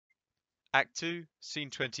Act 2, Scene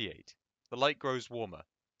 28. The light grows warmer.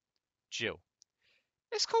 Jill.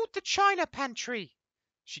 It's called the China Pantry.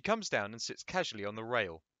 She comes down and sits casually on the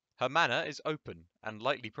rail. Her manner is open and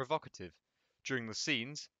lightly provocative. During the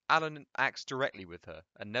scenes, Alan acts directly with her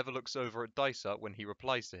and never looks over at Dysart when he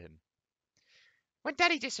replies to him. When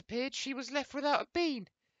Daddy disappeared, she was left without a bean.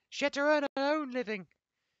 She had to earn her own living.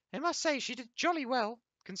 I must say she did jolly well,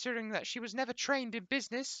 considering that she was never trained in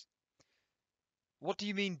business. What do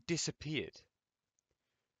you mean, disappeared?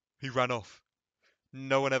 He ran off.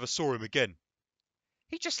 No one ever saw him again.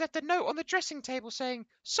 He just left a note on the dressing table saying,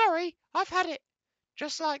 "Sorry, I've had it."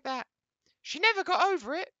 Just like that. She never got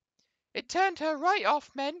over it. It turned her right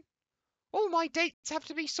off men. All my dates have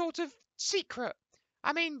to be sort of secret.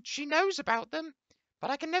 I mean, she knows about them,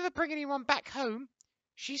 but I can never bring anyone back home.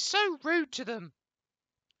 She's so rude to them.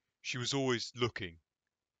 She was always looking.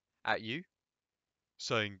 At you?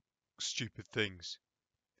 Saying stupid things.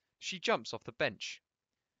 She jumps off the bench.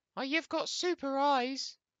 Oh, you've got super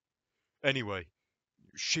eyes. Anyway,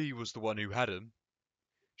 she was the one who had him.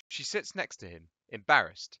 She sits next to him,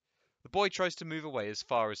 embarrassed. The boy tries to move away as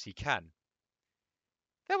far as he can.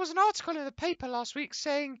 There was an article in the paper last week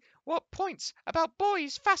saying what points about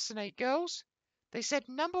boys fascinate girls. They said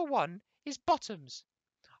number 1 is bottoms.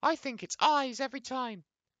 I think it's eyes every time.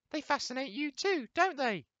 They fascinate you too, don't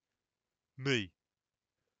they? Me.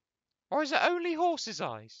 Or is it only horses'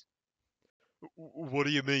 eyes? What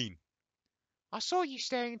do you mean? I saw you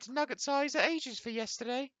staring into Nugget's eyes at ages for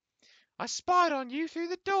yesterday. I spied on you through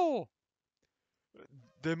the door.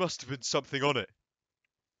 There must have been something on it.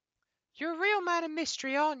 You're a real man of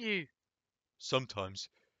mystery, aren't you? Sometimes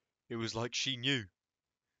it was like she knew.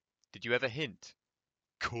 Did you ever hint?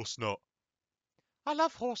 Course not. I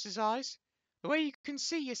love horses' eyes. The way you can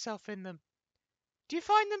see yourself in them. Do you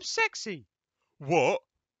find them sexy? What?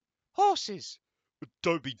 Horses.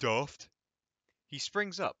 Don't be daft. He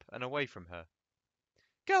springs up and away from her.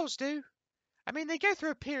 Girls do. I mean, they go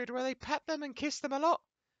through a period where they pat them and kiss them a lot.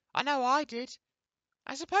 I know I did.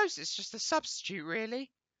 I suppose it's just a substitute,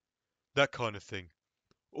 really. That kind of thing.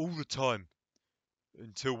 All the time.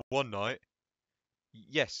 Until one night.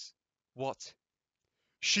 Yes. What?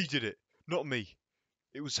 She did it, not me.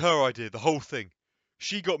 It was her idea, the whole thing.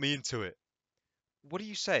 She got me into it. What are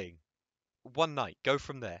you saying? One night, go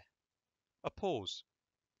from there. A pause.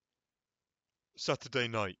 Saturday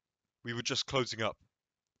night. We were just closing up.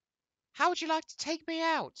 How would you like to take me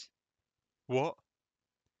out? What?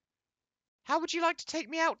 How would you like to take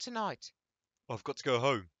me out tonight? I've got to go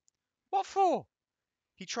home. What for?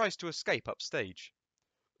 He tries to escape upstage.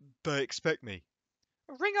 They expect me.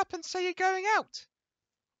 Ring up and say you're going out.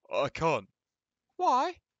 I can't.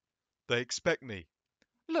 Why? They expect me.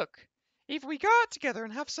 Look, either we go out together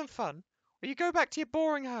and have some fun, or you go back to your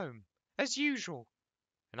boring home, as usual,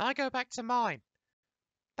 and I go back to mine.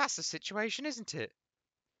 That's the situation, isn't it?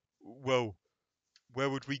 Well, where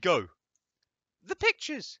would we go? The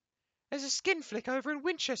pictures. There's a skin flick over in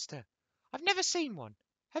Winchester. I've never seen one.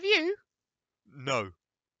 Have you? No.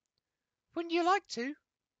 Wouldn't you like to?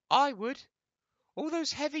 I would. All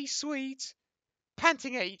those heavy Swedes,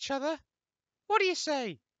 panting at each other. What do you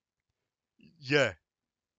say? Yeah.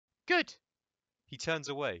 Good. He turns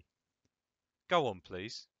away. Go on,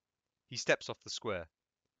 please. He steps off the square.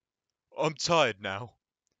 I'm tired now.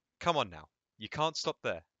 Come on now. You can't stop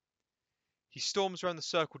there. He storms round the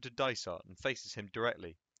circle to Dysart and faces him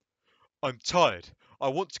directly. I'm tired. I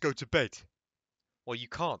want to go to bed. Well, you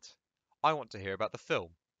can't. I want to hear about the film.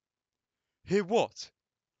 Hear what?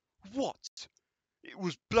 What? It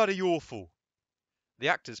was bloody awful. The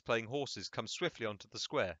actors playing horses come swiftly onto the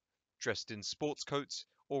square, dressed in sports coats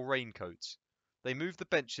or raincoats. They move the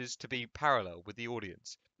benches to be parallel with the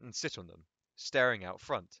audience and sit on them, staring out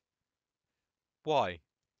front. Why?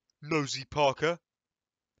 Nosy Parker.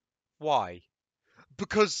 Why?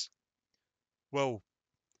 Because, well,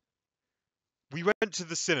 we went to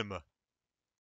the cinema.